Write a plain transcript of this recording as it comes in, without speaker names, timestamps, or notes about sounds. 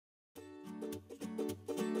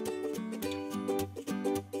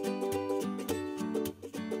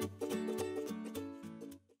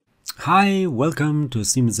Hi, welcome to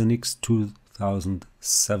Siemens NX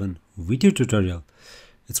 2007 video tutorial.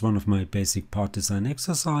 It's one of my basic part design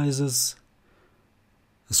exercises.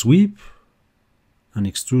 A sweep, an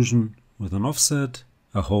extrusion with an offset,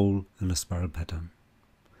 a hole and a spiral pattern.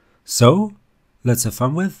 So, let's have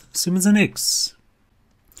fun with Siemens NX.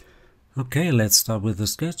 Okay, let's start with the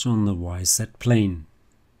sketch on the YZ plane.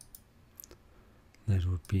 That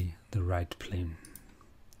would be the right plane.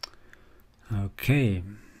 Okay.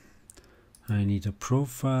 I need a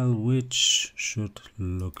profile which should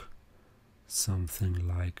look something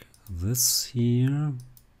like this here.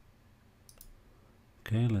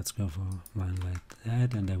 Okay, let's go for a line like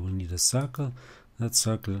that, and I will need a circle. That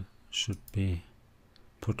circle should be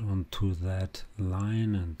put onto that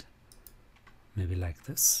line and maybe like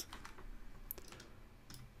this.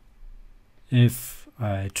 If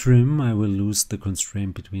I trim, I will lose the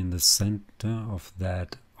constraint between the center of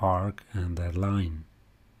that arc and that line.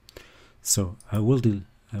 So I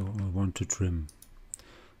want to trim.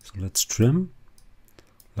 So let's trim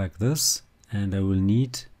like this, and I will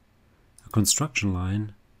need a construction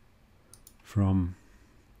line from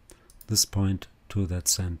this point to that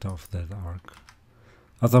center of that arc.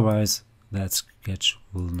 Otherwise that sketch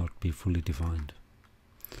will not be fully defined.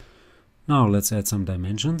 Now let's add some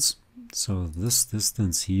dimensions. So this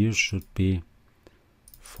distance here should be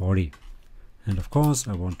 40. And of course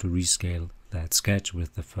I want to rescale that sketch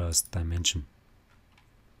with the first dimension.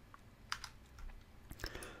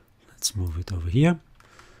 Let's move it over here.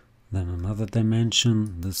 Then another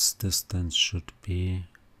dimension. This distance should be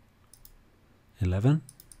 11.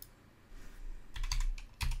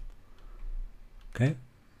 Okay.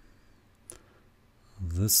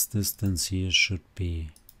 This distance here should be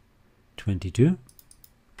 22.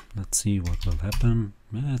 Let's see what will happen.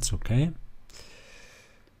 Yeah, it's okay.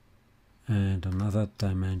 And another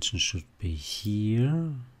dimension should be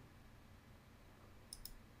here.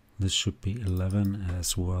 This should be 11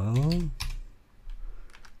 as well.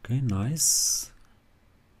 Okay, nice.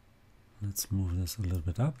 Let's move this a little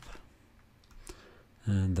bit up.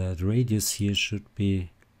 And that radius here should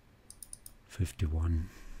be 51.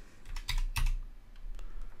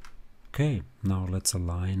 Okay, now let's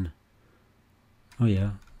align. Oh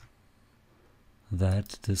yeah,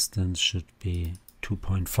 that distance should be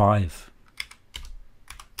 2.5.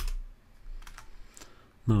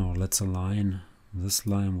 Now let's align this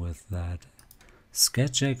line with that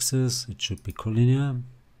sketch axis. It should be collinear.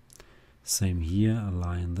 Same here,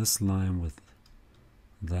 align this line with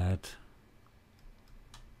that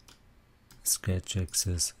sketch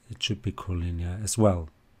axis. It should be collinear as well.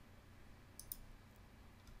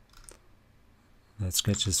 That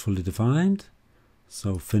sketch is fully defined.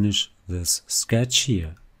 So finish this sketch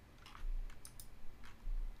here.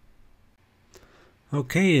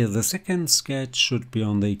 Okay, the second sketch should be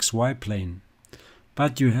on the XY plane,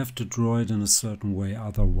 but you have to draw it in a certain way,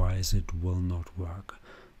 otherwise it will not work.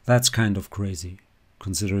 That's kind of crazy,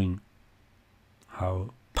 considering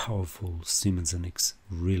how powerful Siemens NX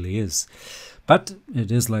really is. But it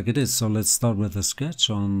is like it is, so let's start with a sketch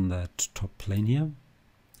on that top plane here,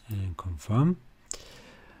 and confirm.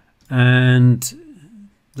 And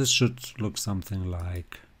this should look something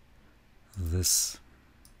like this.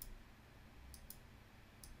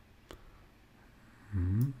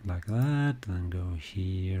 Like that, then go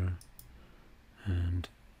here and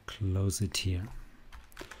close it here.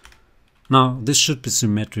 Now this should be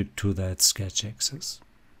symmetric to that sketch axis,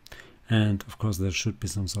 and of course there should be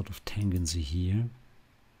some sort of tangency here,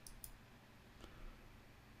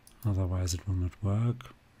 otherwise it will not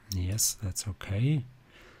work. Yes, that's okay.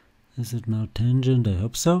 Is it now tangent? I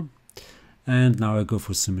hope so. And now I go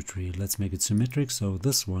for symmetry. Let's make it symmetric, so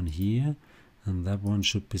this one here and that one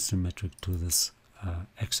should be symmetric to this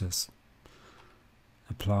axis.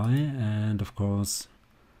 Apply, and of course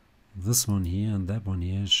this one here and that one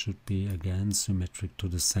here should be again symmetric to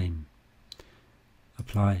the same.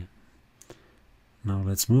 Apply. Now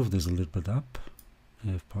let's move this a little bit up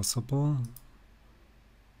if possible.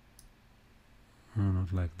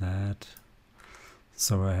 Not like that.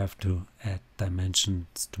 So I have to add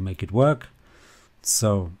dimensions to make it work.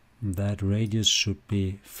 So that radius should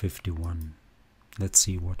be 51. Let's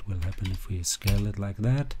see what will happen if we scale it like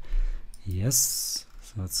that. Yes,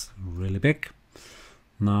 so that's really big.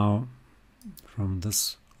 Now from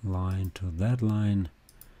this line to that line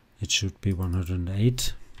it should be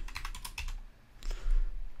 108.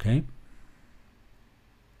 Okay.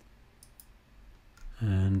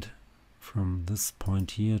 And from this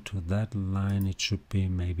point here to that line it should be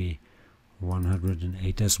maybe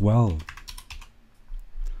 108 as well.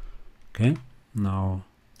 Okay, now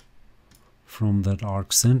from that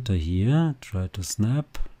arc center here, try to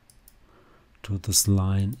snap to this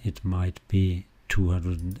line, it might be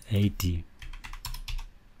 280.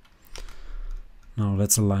 Now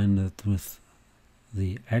let's align it with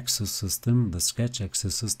the axis system, the sketch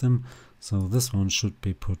axis system. So this one should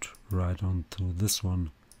be put right onto this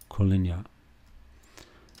one, collinear.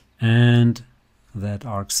 And that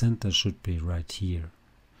arc center should be right here.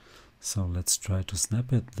 So let's try to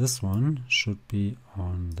snap it. This one should be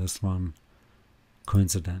on this one,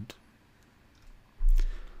 coincident.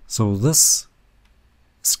 So this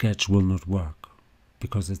sketch will not work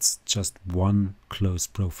because it's just one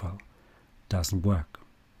closed profile. Doesn't work.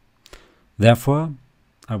 Therefore,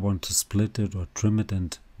 I want to split it or trim it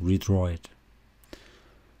and redraw it.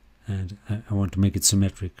 And I want to make it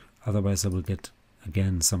symmetric. Otherwise, I will get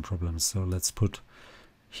again some problems. So let's put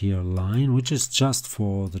here a line which is just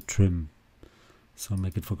for the trim. So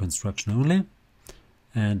make it for construction only.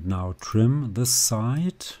 And now trim this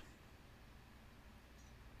side.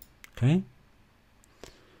 Okay.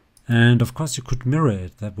 And of course you could mirror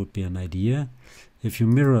it. That would be an idea. If you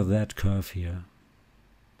mirror that curve here.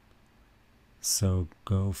 So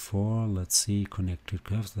go for, let's see, connected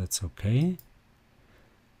curves. That's okay.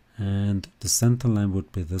 And the center line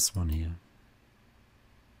would be this one here.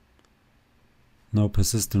 No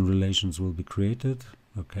persistent relations will be created.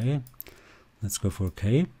 Okay. Let's go for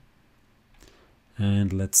OK.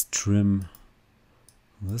 And let's trim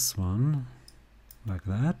this one like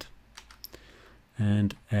that.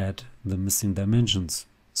 And add the missing dimensions.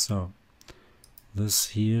 So this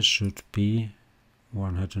here should be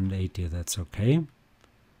 180. That's okay.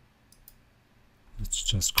 Let's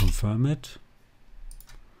just confirm it.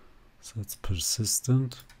 So it's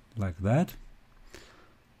persistent like that.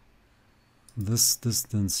 This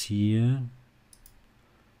distance here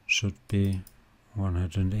should be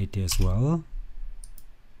 180 as well.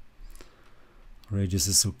 Radius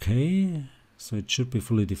is okay. So it should be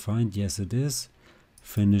fully defined. Yes, it is.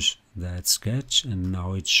 Finish that sketch and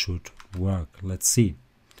now it should work. Let's see.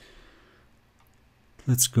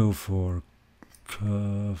 Let's go for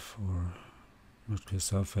curve or not curve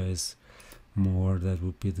surface more. That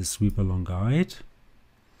would be the sweep along guide.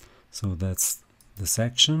 So that's the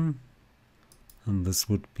section and this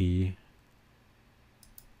would be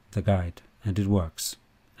the guide and it works.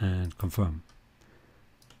 And confirm.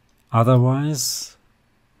 Otherwise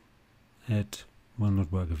it will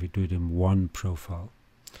not work if we do it in one profile.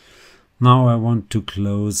 Now I want to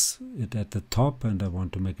close it at the top and I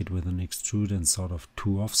want to make it with an extrude and sort of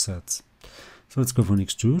two offsets. So let's go for an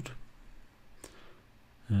extrude.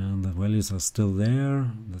 And the values are still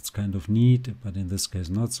there. That's kind of neat, but in this case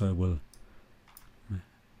not. So I will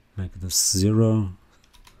make this 0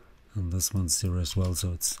 and this one 0 as well.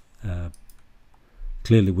 So it's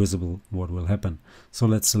clearly visible what will happen. So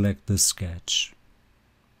let's select this sketch.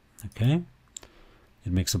 Okay.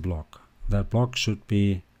 It makes a block. That block should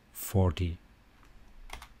be 40.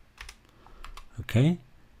 Okay,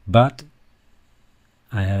 but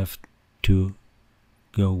I have to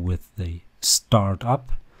go with the start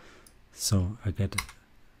up, so I get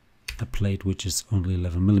a plate which is only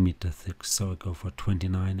 11 millimeter thick, so I go for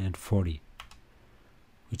 29 and 40,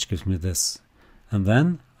 which gives me this. And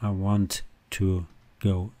then I want to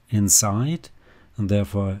go inside, and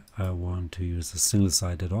therefore I want to use a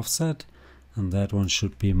single-sided offset, and that one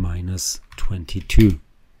should be minus 22.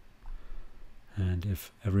 And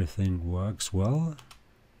if everything works well,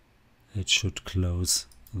 it should close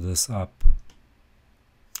this up.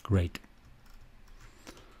 Great.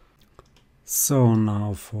 So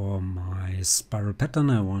now for my spiral pattern,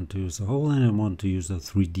 I want to use a hole and I want to use a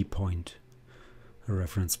 3D point, a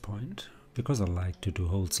reference point, because I like to do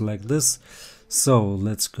holes like this. So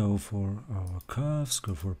let's go for our curves,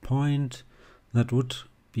 go for a point. That would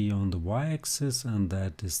be on the y-axis and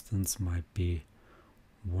that distance might be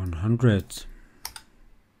 100.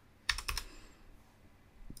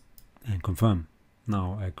 And confirm.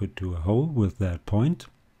 Now I could do a hole with that point.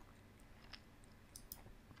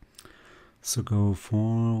 So go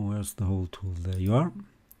for, where's the hole tool? There you are.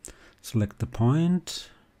 Select the point.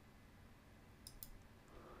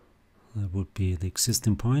 That would be the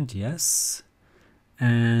existing point, yes.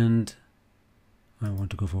 And I want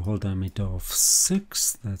to go for hole diameter of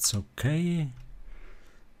 6. That's okay.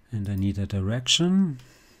 And I need a direction.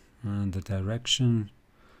 And the direction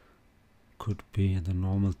could be the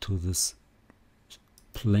normal to this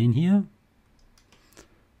plane here.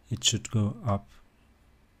 It should go up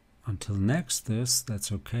until next this.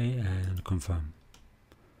 That's okay, and confirm.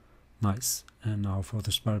 Nice. And now for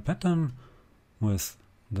the spiral pattern with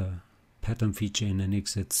the pattern feature in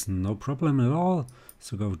NX, it's no problem at all.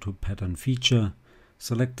 So go to pattern feature,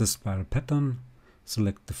 select the spiral pattern,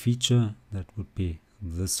 select the feature. That would be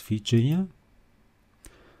this feature here.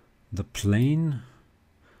 the plane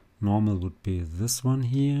normal would be this one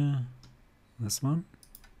here, this one,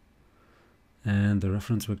 and the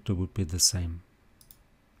reference vector would be the same,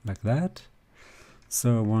 like that.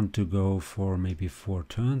 So I want to go for maybe 4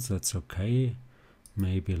 turns, that's okay.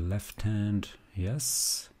 Maybe left hand,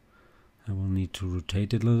 yes. I will need to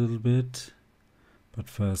rotate it a little bit, but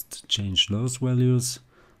first change those values.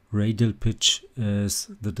 Radial pitch is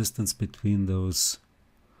the distance between those,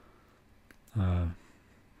 how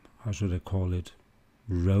should I call it,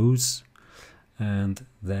 rows, and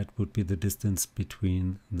that would be the distance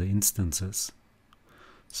between the instances.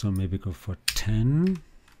 So maybe go for 10.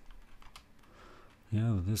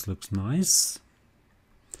 Yeah, this looks nice.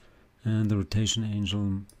 And the rotation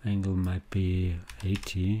angle might be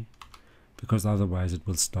 80, because otherwise it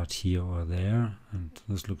will start here or there, and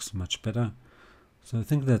this looks much better. So I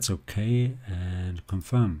think that's okay, and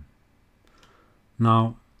confirm.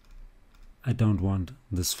 Now I don't want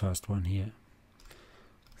this first one here.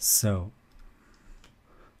 So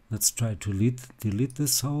let's try to delete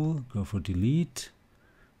this hole. Go for delete,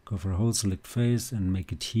 go for hole, select face and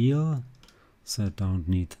make it heal. So I don't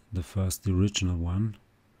need the original one.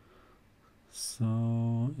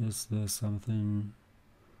 So is there something,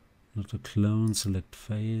 not a clone, select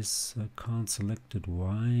face, I can't select it,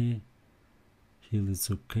 why? Heal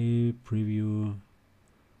it's okay, preview,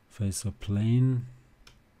 face or plane,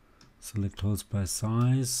 select holes by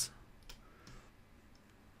size.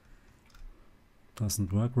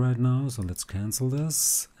 Doesn't work right now, so let's cancel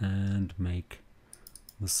this and make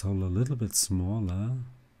this hole a little bit smaller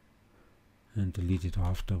and delete it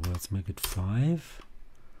afterwards. Make it 5.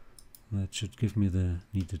 That should give me the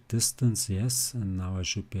needed distance, yes, and now I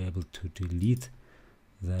should be able to delete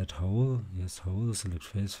that hole. Yes, hole, select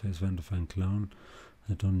face, vendor, find clone.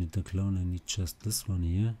 I don't need the clone, I need just this one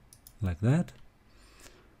here, like that.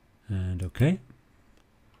 And okay.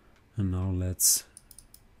 And now let's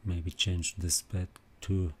maybe change this back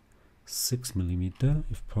to 6 mm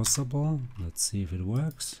if possible. Let's see if it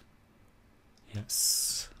works.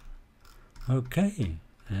 Yes. Okay,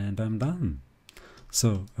 and I'm done.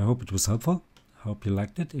 So I hope it was helpful. I hope you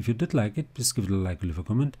liked it. If you did like it, please give it a like or leave a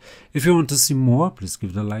comment. If you want to see more, please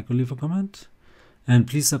give it a like or leave a comment. And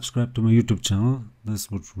please subscribe to my YouTube channel. This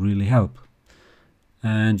would really help.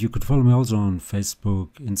 And you could follow me also on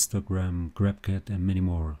Facebook, Instagram, GrabCat and many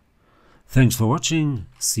more. Thanks for watching.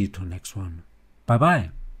 See you to the next one. Bye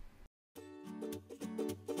bye.